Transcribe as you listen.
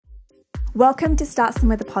Welcome to Start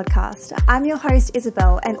Somewhere the podcast. I'm your host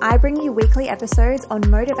Isabel and I bring you weekly episodes on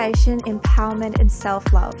motivation, empowerment and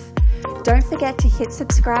self-love. Don't forget to hit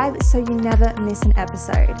subscribe so you never miss an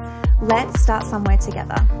episode. Let's start somewhere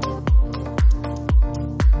together.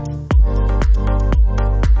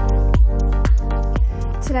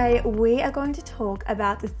 Today we are going to talk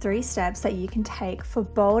about the 3 steps that you can take for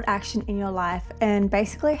bold action in your life and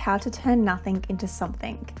basically how to turn nothing into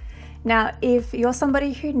something. Now, if you're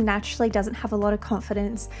somebody who naturally doesn't have a lot of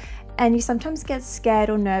confidence and you sometimes get scared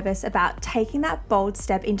or nervous about taking that bold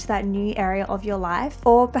step into that new area of your life,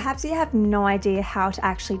 or perhaps you have no idea how to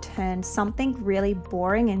actually turn something really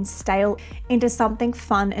boring and stale into something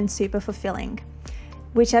fun and super fulfilling,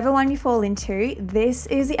 whichever one you fall into, this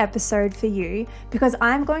is the episode for you because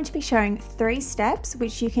I'm going to be sharing 3 steps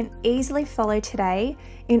which you can easily follow today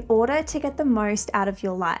in order to get the most out of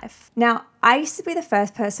your life. Now, I used to be the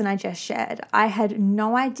first person I just shared. I had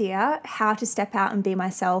no idea how to step out and be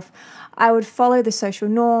myself. I would follow the social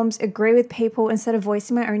norms, agree with people instead of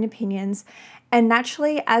voicing my own opinions. And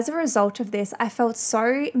naturally, as a result of this, I felt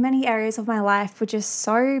so many areas of my life were just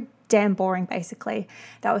so damn boring, basically.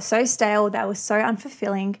 That was so stale, that was so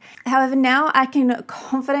unfulfilling. However, now I can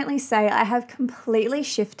confidently say I have completely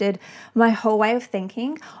shifted my whole way of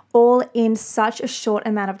thinking, all in such a short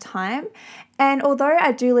amount of time. And although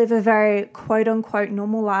I do live a very quote unquote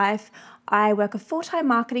normal life, I work a full-time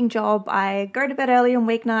marketing job, I go to bed early on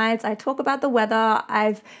weeknights, I talk about the weather,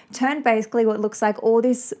 I've turned basically what looks like all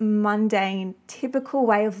this mundane, typical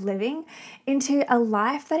way of living into a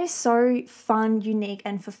life that is so fun, unique,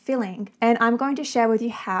 and fulfilling. And I'm going to share with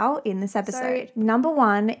you how in this episode. So, number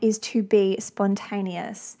 1 is to be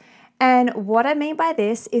spontaneous. And what I mean by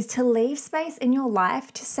this is to leave space in your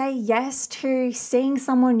life to say yes to seeing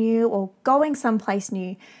someone new or going someplace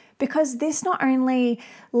new. Because this not only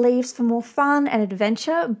leaves for more fun and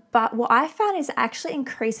adventure, but what I found is it actually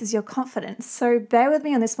increases your confidence. So bear with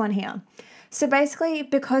me on this one here. So basically,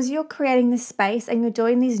 because you're creating this space and you're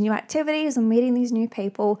doing these new activities or meeting these new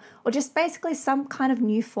people, or just basically some kind of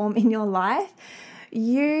new form in your life,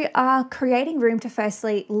 you are creating room to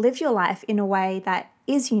firstly live your life in a way that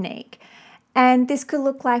is unique. And this could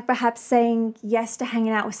look like perhaps saying yes to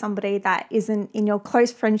hanging out with somebody that isn't in your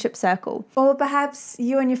close friendship circle. Or perhaps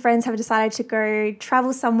you and your friends have decided to go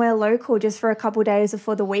travel somewhere local just for a couple of days or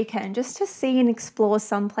for the weekend, just to see and explore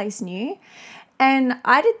someplace new. And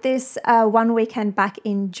I did this one weekend back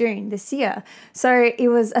in June this year. So it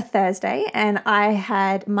was a Thursday and I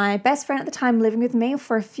had my best friend at the time living with me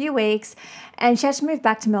for a few weeks and she had to move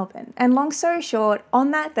back to Melbourne. And long story short, on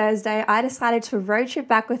that Thursday, I decided to road trip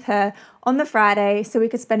back with her on the Friday so we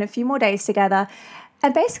could spend a few more days together.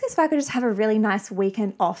 And basically so I could just have a really nice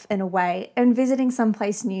weekend off and away and visiting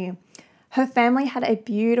someplace new. Her family had a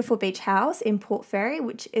beautiful beach house in Port Fairy,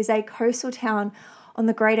 which is a coastal town on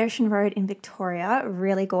the Great Ocean Road in Victoria,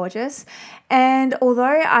 really gorgeous. And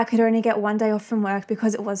although I could only get 1 day off from work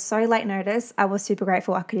because it was so late notice, I was super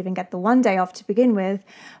grateful I could even get the 1 day off to begin with.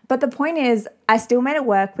 But the point is, I still made it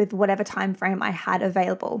work with whatever time frame I had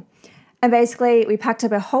available. And basically, we packed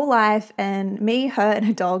up our whole life and me, her and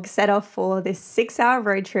her dog set off for this 6-hour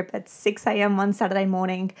road trip at 6 a.m. one Saturday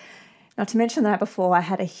morning. Not to mention the night before, I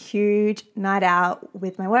had a huge night out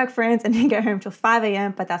with my work friends and didn't get home till 5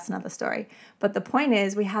 a.m., but that's another story. But the point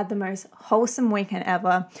is, we had the most wholesome weekend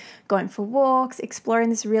ever, going for walks, exploring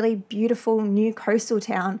this really beautiful new coastal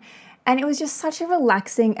town. And it was just such a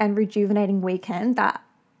relaxing and rejuvenating weekend that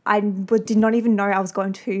I did not even know I was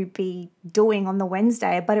going to be doing on the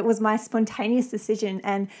Wednesday, but it was my spontaneous decision.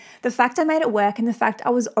 And the fact I made it work and the fact I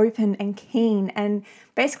was open and keen and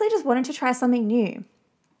basically just wanted to try something new.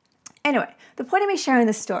 Anyway, the point of me sharing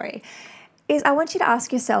this story is I want you to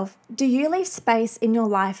ask yourself, do you leave space in your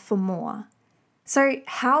life for more? So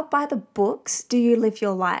how by the books do you live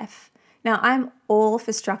your life? Now, I'm all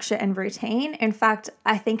for structure and routine. In fact,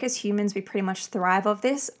 I think as humans, we pretty much thrive off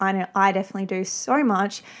this. I know I definitely do so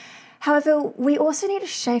much. However, we also need to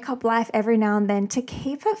shake up life every now and then to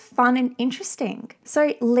keep it fun and interesting.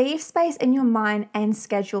 So leave space in your mind and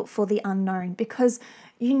schedule for the unknown because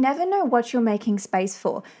you never know what you're making space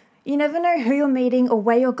for. You never know who you're meeting or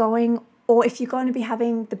where you're going or if you're going to be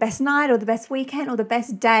having the best night or the best weekend or the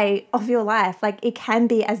best day of your life. Like it can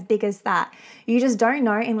be as big as that. You just don't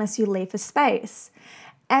know unless you leave for space.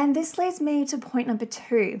 And this leads me to point number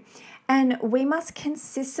 2. And we must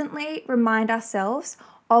consistently remind ourselves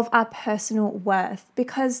of our personal worth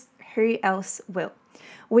because who else will?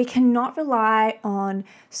 We cannot rely on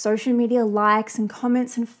social media likes and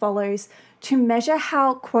comments and follows to measure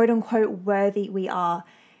how quote unquote worthy we are.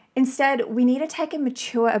 Instead, we need to take a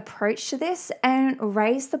mature approach to this and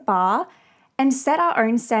raise the bar and set our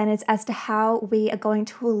own standards as to how we are going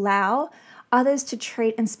to allow others to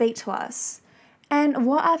treat and speak to us. And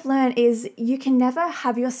what I've learned is you can never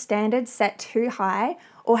have your standards set too high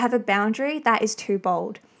or have a boundary that is too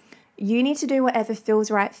bold. You need to do whatever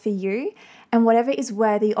feels right for you and whatever is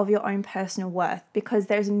worthy of your own personal worth, because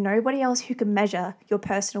there's nobody else who can measure your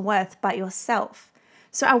personal worth but yourself.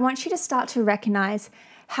 So I want you to start to recognize,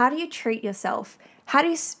 how do you treat yourself? How do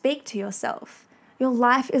you speak to yourself? Your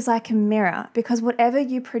life is like a mirror, because whatever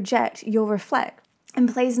you project, you'll reflect.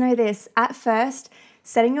 And please know this, at first,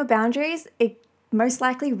 setting your boundaries, it most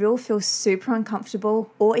likely will feel super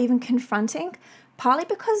uncomfortable or even confronting, partly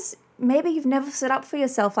because maybe you've never stood up for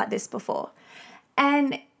yourself like this before.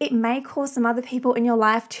 And it may cause some other people in your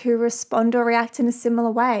life to respond or react in a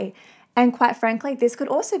similar way. And quite frankly, this could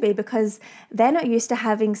also be because they're not used to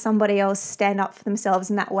having somebody else stand up for themselves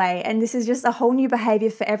in that way. And this is just a whole new behavior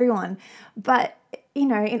for everyone. But,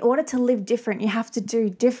 in order to live different, you have to do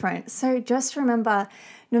different. So just remember,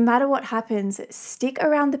 no matter what happens, stick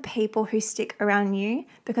around the people who stick around you,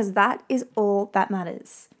 because that is all that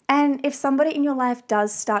matters. And if somebody in your life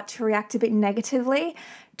does start to react a bit negatively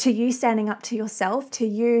to you standing up to yourself, to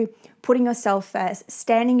you putting yourself first,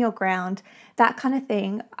 standing your ground, that kind of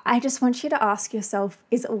thing, I just want you to ask yourself,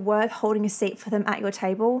 is it worth holding a seat for them at your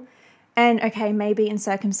table? And okay, maybe in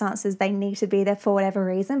circumstances they need to be there for whatever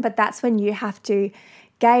reason, but that's when you have to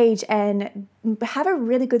gauge and have a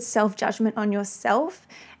really good self-judgment on yourself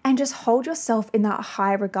and just hold yourself in that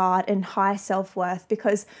high regard and high self-worth,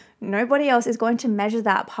 because nobody else is going to measure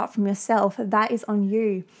that apart from yourself. That is on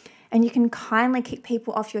you. And you can kindly kick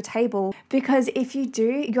people off your table, because if you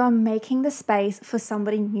do, you are making the space for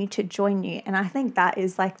somebody new to join you. And I think that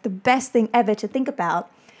is like the best thing ever to think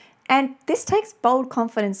about. And this takes bold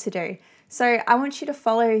confidence to do. So I want you to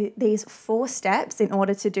follow these 4 steps in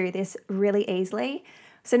order to do this really easily.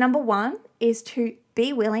 So number 1 is to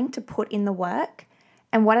be willing to put in the work.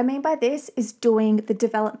 And what I mean by this is doing the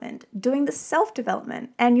development, doing the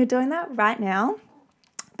self-development. And you're doing that right now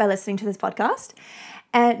by listening to this podcast.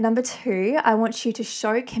 And number 2, I want you to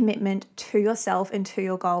show commitment to yourself and to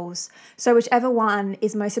your goals. So whichever one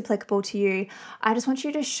is most applicable to you, I just want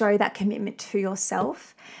you to show that commitment to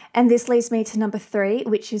yourself. And this leads me to number 3,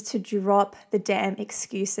 which is to drop the damn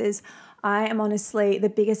excuses. I am honestly the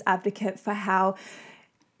biggest advocate for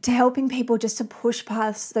helping people just to push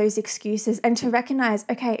past those excuses and to recognize,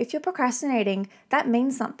 okay, if you're procrastinating, that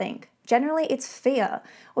means something. Generally, it's fear,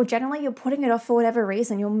 or generally you're putting it off for whatever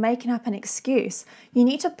reason. You're making up an excuse. You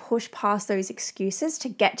need to push past those excuses to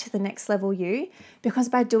get to the next level you, because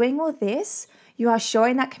by doing all this, you are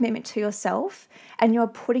showing that commitment to yourself and you're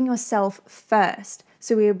putting yourself first.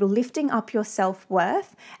 So you're lifting up your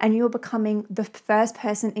self-worth and you're becoming the first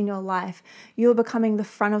person in your life. You're becoming the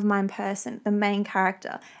front of mind person, the main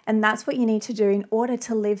character. And that's what you need to do in order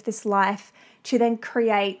to live this life, to then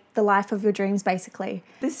create the life of your dreams, basically.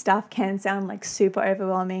 This stuff can sound like super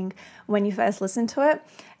overwhelming when you first listen to it.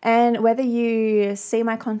 And whether you see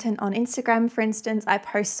my content on Instagram, for instance, I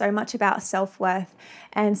post so much about self-worth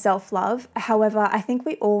and self-love. However, I think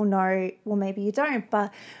we all know, well, maybe you don't,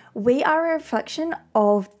 but we are a reflection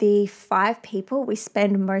of the 5 people we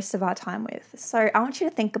spend most of our time with. So I want you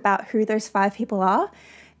to think about who those 5 people are.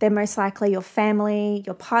 They're most likely your family,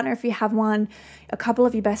 your partner if you have one, a couple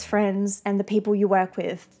of your best friends, and the people you work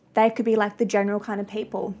with. They could be like the general kind of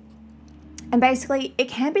people. And basically, it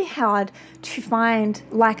can be hard to find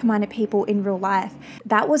like-minded people in real life.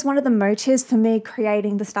 That was one of the motives for me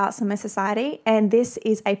creating the Start Somewhere Society. And this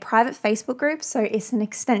is a private Facebook group, so it's an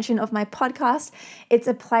extension of my podcast. It's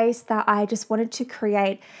a place that I just wanted to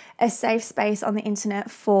create a safe space on the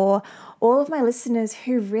internet for all of my listeners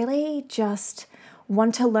who really just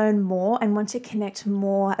want to learn more and want to connect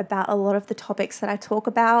more about a lot of the topics that I talk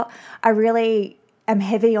about. I'm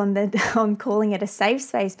heavy on calling it a safe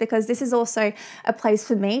space, because this is also a place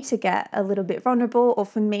for me to get a little bit vulnerable, or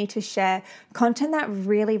for me to share content that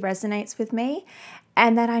really resonates with me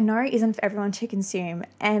and that I know isn't for everyone to consume.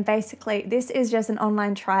 And basically, this is just an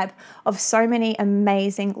online tribe of so many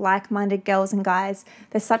amazing like-minded girls and guys.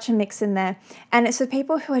 There's such a mix in there. And it's for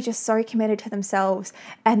people who are just so committed to themselves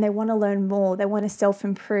and they want to learn more. They want to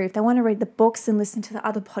self-improve. They want to read the books and listen to the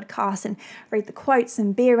other podcasts and read the quotes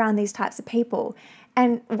and be around these types of people.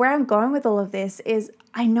 And where I'm going with all of this is,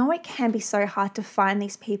 I know it can be so hard to find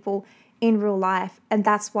these people in real life. And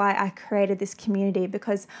that's why I created this community,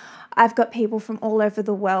 because I've got people from all over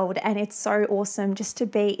the world and it's so awesome just to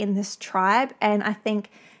be in this tribe. And I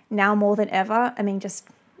think now more than ever, just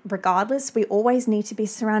regardless, we always need to be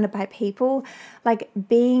surrounded by people. Like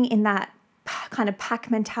being in that kind of pack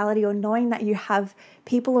mentality, or knowing that you have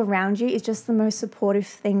people around you is just the most supportive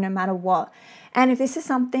thing no matter what. And if this is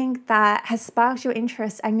something that has sparked your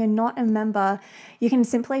interest and you're not a member, you can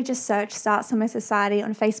simply just search Start Somewhere Society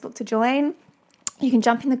on Facebook to join. You can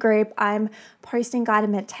jump in the group. I'm posting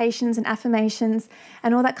guided meditations and affirmations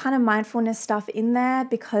and all that kind of mindfulness stuff in there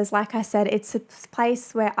because, like I said, it's a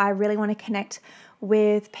place where I really want to connect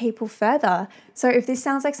with people further. So if this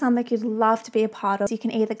sounds like something you'd love to be a part of, you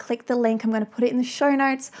can either click the link, I'm going to put it in the show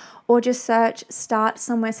notes, or just search Start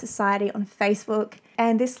Somewhere Society on Facebook.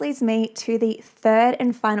 And this leads me to the third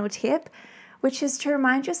and final tip, which is to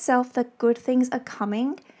remind yourself that good things are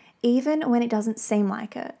coming, even when it doesn't seem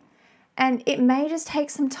like it. And it may just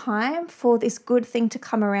take some time for this good thing to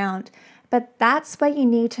come around, but that's where you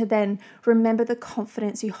need to then remember the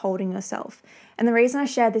confidence you hold in yourself. And the reason I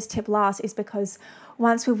shared this tip last is because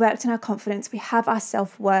once we've worked on our confidence, we have our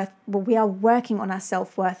self-worth. Well, we are working on our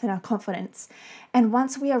self-worth and our confidence. And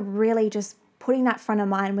once we are really just putting that front of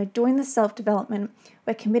mind, we're doing the self-development,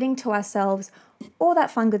 we're committing to ourselves, all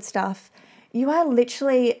that fun, good stuff, you are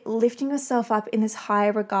literally lifting yourself up in this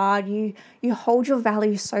higher regard. You hold your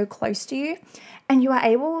value so close to you, and you are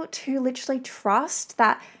able to literally trust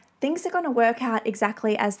that things are going to work out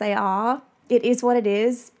exactly as they are. It is what it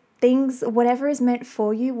is. Things, whatever is meant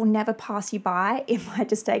for you, will never pass you by. It might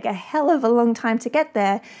just take a hell of a long time to get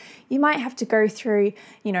there. You might have to go through,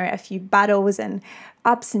 a few battles and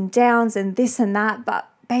ups and downs and this and that, but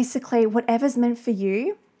basically whatever's meant for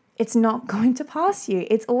you, it's not going to pass you.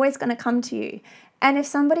 It's always going to come to you. And if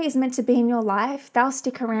somebody is meant to be in your life, they'll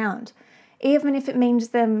stick around. Even if it means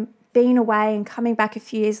them being away and coming back a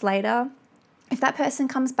few years later, if that person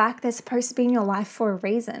comes back, they're supposed to be in your life for a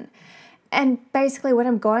reason. And basically what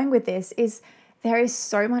I'm going with this is there is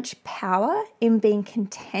so much power in being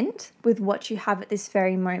content with what you have at this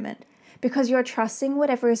very moment because you're trusting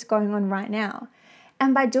whatever is going on right now.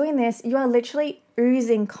 And by doing this, you are literally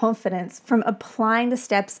oozing confidence from applying the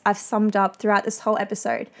steps I've summed up throughout this whole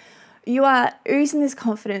episode. You are oozing this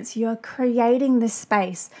confidence. You are creating this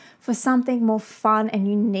space for something more fun and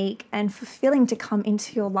unique and fulfilling to come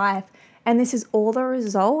into your life. And this is all the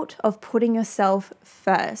result of putting yourself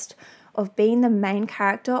first, of being the main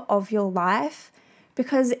character of your life.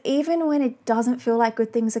 Because even when it doesn't feel like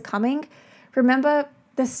good things are coming, remember,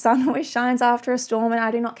 the sun always shines after a storm, and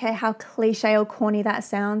I do not care how cliche or corny that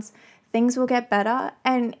sounds. Things will get better.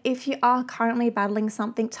 And if you are currently battling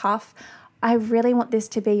something tough, I really want this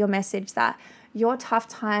to be your message that your tough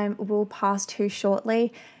time will pass too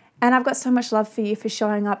shortly. And I've got so much love for you for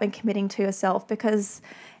showing up and committing to yourself because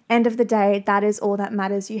end of the day, that is all that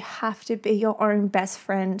matters. You have to be your own best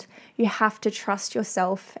friend. You have to trust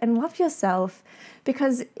yourself and love yourself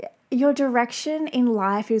because your direction in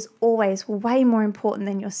life is always way more important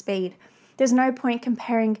than your speed. There's no point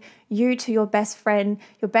comparing you to your best friend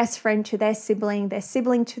to their sibling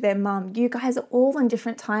to their mum. You guys are all on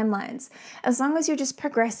different timelines. As long as you're just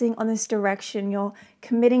progressing on this direction, you're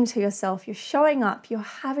committing to yourself, you're showing up, you're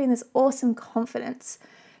having this awesome confidence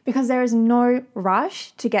because there is no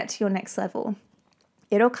rush to get to your next level.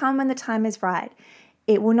 It'll come when the time is right.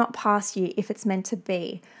 It will not pass you if it's meant to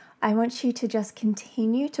be. I want you to just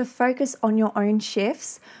continue to focus on your own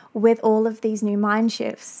shifts with all of these new mind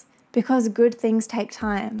shifts because good things take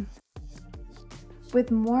time.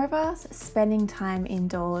 With more of us spending time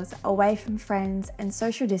indoors, away from friends and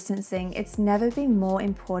social distancing, it's never been more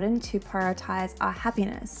important to prioritize our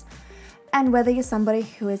happiness. And whether you're somebody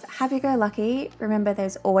who is happy-go-lucky, remember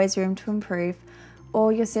there's always room to improve,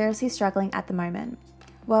 or you're seriously struggling at the moment,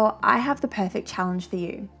 well, I have the perfect challenge for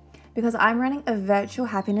you. Because I'm running a virtual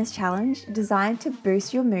happiness challenge designed to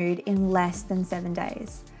boost your mood in less than 7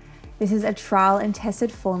 days. This is a trial and tested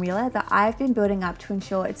formula that I've been building up to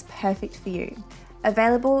ensure it's perfect for you.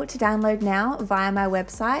 Available to download now via my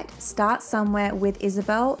website,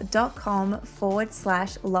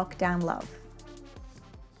 startsomewherewithisabel.com/lockdownlove.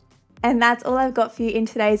 And that's all I've got for you in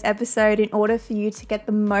today's episode in order for you to get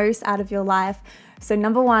the most out of your life. So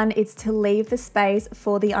number one, it's to leave the space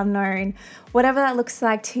for the unknown. Whatever that looks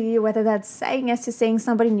like to you, whether that's saying yes to seeing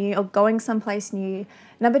somebody new or going someplace new.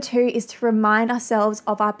 Number two is to remind ourselves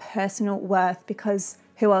of our personal worth because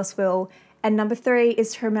who else will? And number three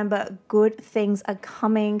is to remember good things are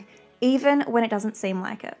coming even when it doesn't seem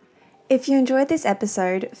like it. If you enjoyed this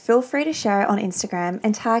episode, feel free to share it on Instagram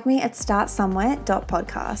and tag me at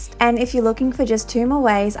startsomewhere.podcast. And if you're looking for just 2 more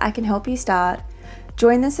ways I can help you start,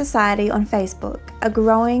 join the Society on Facebook, a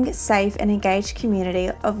growing, safe and engaged community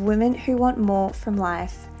of women who want more from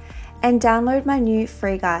life. And download my new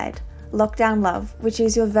free guide, Lockdown Love, which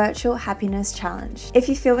is your virtual happiness challenge. If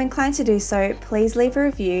you feel inclined to do so, please leave a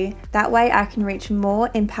review. That way I can reach more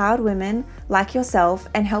empowered women like yourself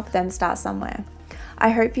and help them start somewhere. I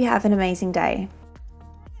hope you have an amazing day.